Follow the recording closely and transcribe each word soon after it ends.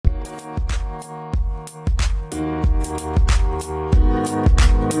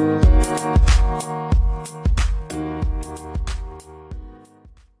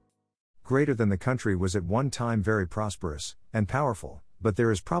Greater than the country was at one time very prosperous and powerful, but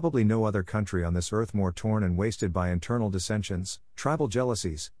there is probably no other country on this earth more torn and wasted by internal dissensions, tribal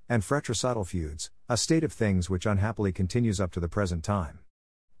jealousies, and fratricidal feuds, a state of things which unhappily continues up to the present time.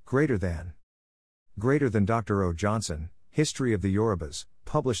 Greater than Dr. O. Johnson, History of the Yorubas,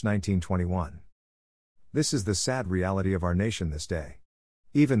 published 1921. This is the sad reality of our nation this day.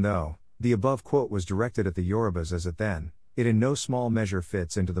 Even though the above quote was directed at the Yorubas as it then, it in no small measure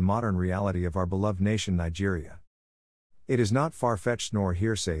fits into the modern reality of our beloved nation Nigeria. It is not far-fetched nor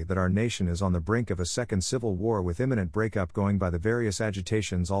hearsay that our nation is on the brink of a second civil war with imminent breakup going by the various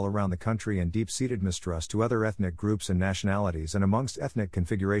agitations all around the country and deep-seated mistrust to other ethnic groups and nationalities and amongst ethnic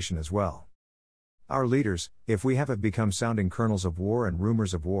configuration as well. Our leaders, if we have become sounding kernels of war and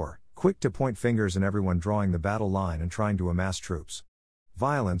rumors of war, quick to point fingers and everyone drawing the battle line and trying to amass troops.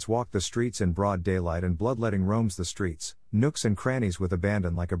 Violence walked the streets in broad daylight and bloodletting roams the streets, nooks and crannies with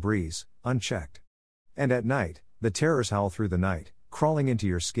abandon like a breeze, unchecked. And at night, the terrors howl through the night, crawling into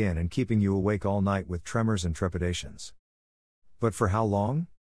your skin and keeping you awake all night with tremors and trepidations. But for how long?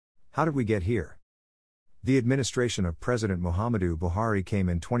 How did we get here? The administration of President Muhammadu Buhari came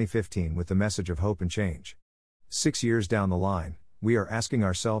in 2015 with the message of hope and change. 6 years down the line, we are asking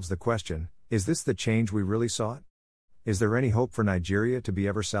ourselves the question, is this the change we really sought? Is there any hope for Nigeria to be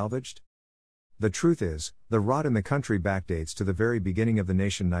ever salvaged? The truth is, the rot in the country backdates to the very beginning of the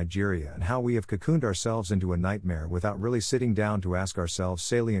nation Nigeria and how we have cocooned ourselves into a nightmare without really sitting down to ask ourselves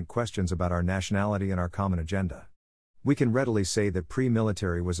salient questions about our nationality and our common agenda. We can readily say that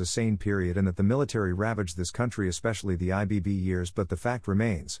pre-military was a sane period and that the military ravaged this country, especially the IBB years, but the fact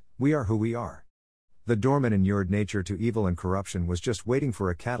remains, we are who we are. The dormant inured nature to evil and corruption was just waiting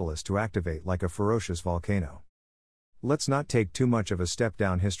for a catalyst to activate like a ferocious volcano. Let's not take too much of a step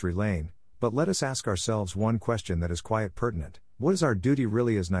down history lane, but let us ask ourselves one question that is quite pertinent: what is our duty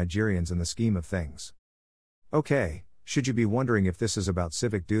really as Nigerians in the scheme of things? Okay, should you be wondering if this is about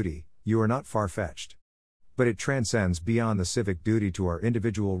civic duty, you are not far-fetched. But it transcends beyond the civic duty to our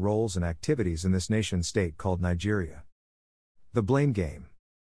individual roles and activities in this nation-state called Nigeria. The blame game.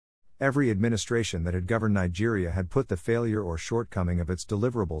 Every administration that had governed Nigeria had put the failure or shortcoming of its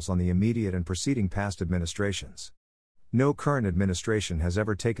deliverables on the immediate and preceding past administrations. No current administration has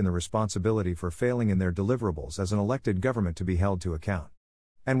ever taken the responsibility for failing in their deliverables as an elected government to be held to account.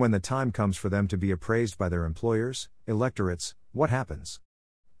 And when the time comes for them to be appraised by their employers, electorates, what happens?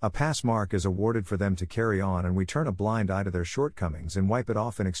 A pass mark is awarded for them to carry on, and we turn a blind eye to their shortcomings and wipe it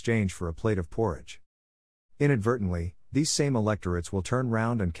off in exchange for a plate of porridge. Inadvertently, these same electorates will turn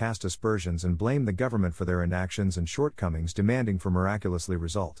round and cast aspersions and blame the government for their inactions and shortcomings, demanding for miraculously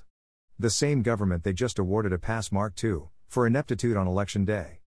result. The same government they just awarded a pass mark to, for ineptitude on election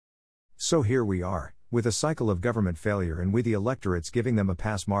day. So here we are, with a cycle of government failure and we the electorates giving them a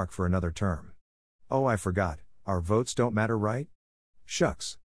pass mark for another term. Oh, I forgot, our votes don't matter, right?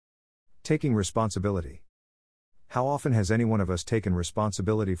 Shucks. Taking responsibility. How often has any one of us taken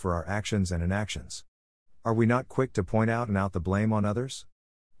responsibility for our actions and inactions? Are we not quick to point out and out the blame on others?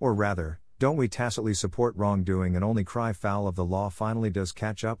 Or rather, don't we tacitly support wrongdoing and only cry foul if the law finally does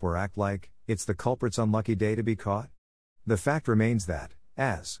catch up or act like it's the culprit's unlucky day to be caught? The fact remains that,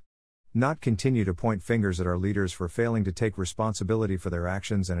 as not continue to point fingers at our leaders for failing to take responsibility for their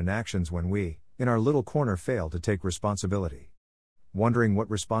actions and inactions when we, in our little corner, fail to take responsibility. Wondering what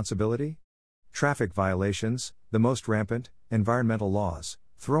responsibility? Traffic violations, the most rampant, environmental laws,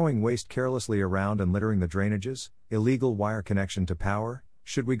 throwing waste carelessly around and littering the drainages, illegal wire connection to power,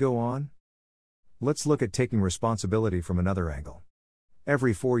 should we go on? Let's look at taking responsibility from another angle.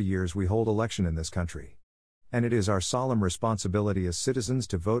 Every 4 years we hold election in this country. And it is our solemn responsibility as citizens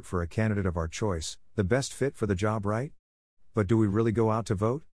to vote for a candidate of our choice, the best fit for the job, right? But do we really go out to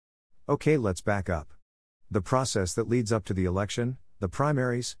vote? Okay, let's back up. The process that leads up to the election, the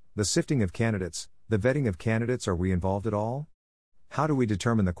primaries, the sifting of candidates, the vetting of candidates, are we involved at all? How do we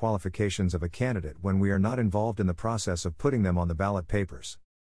determine the qualifications of a candidate when we are not involved in the process of putting them on the ballot papers?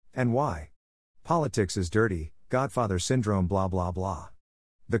 And why? Politics is dirty, Godfather syndrome, blah blah blah.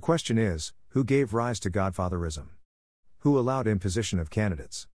 The question is, who gave rise to Godfatherism? Who allowed imposition of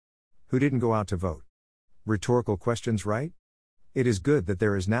candidates? Who didn't go out to vote? Rhetorical questions, right? It is good that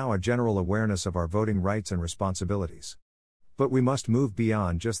there is now a general awareness of our voting rights and responsibilities. But we must move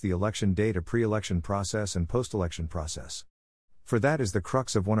beyond just the election day to pre-election process and post-election process. For that is the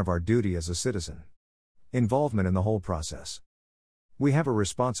crux of one of our duty as a citizen. Involvement in the whole process. We have a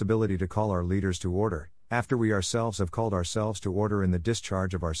responsibility to call our leaders to order, after we ourselves have called ourselves to order in the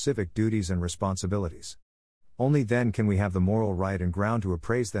discharge of our civic duties and responsibilities. Only then can we have the moral right and ground to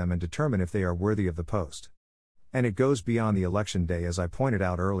appraise them and determine if they are worthy of the post. And it goes beyond the election day, as I pointed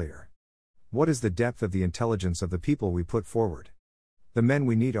out earlier. What is the depth of the intelligence of the people we put forward? The men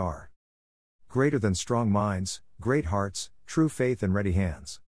we need are greater than strong minds, great hearts, true faith and ready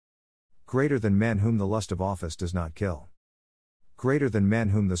hands. Greater than men whom the lust of office does not kill. Greater than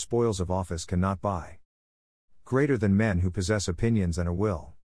men whom the spoils of office cannot buy. Greater than men who possess opinions and a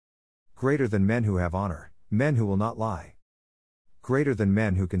will. Greater than men who have honor, men who will not lie. Greater than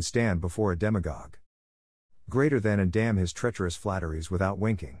men who can stand before a demagogue. Greater than and damn his treacherous flatteries without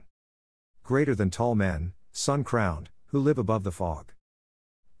winking. Greater than tall men, sun-crowned, who live above the fog.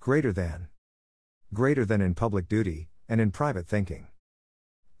 Greater than in public duty, and in private thinking.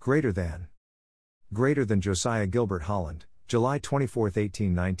 Greater than Josiah Gilbert Holland, July 24,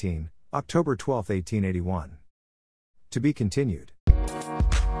 1819, October 12, 1881. To be continued.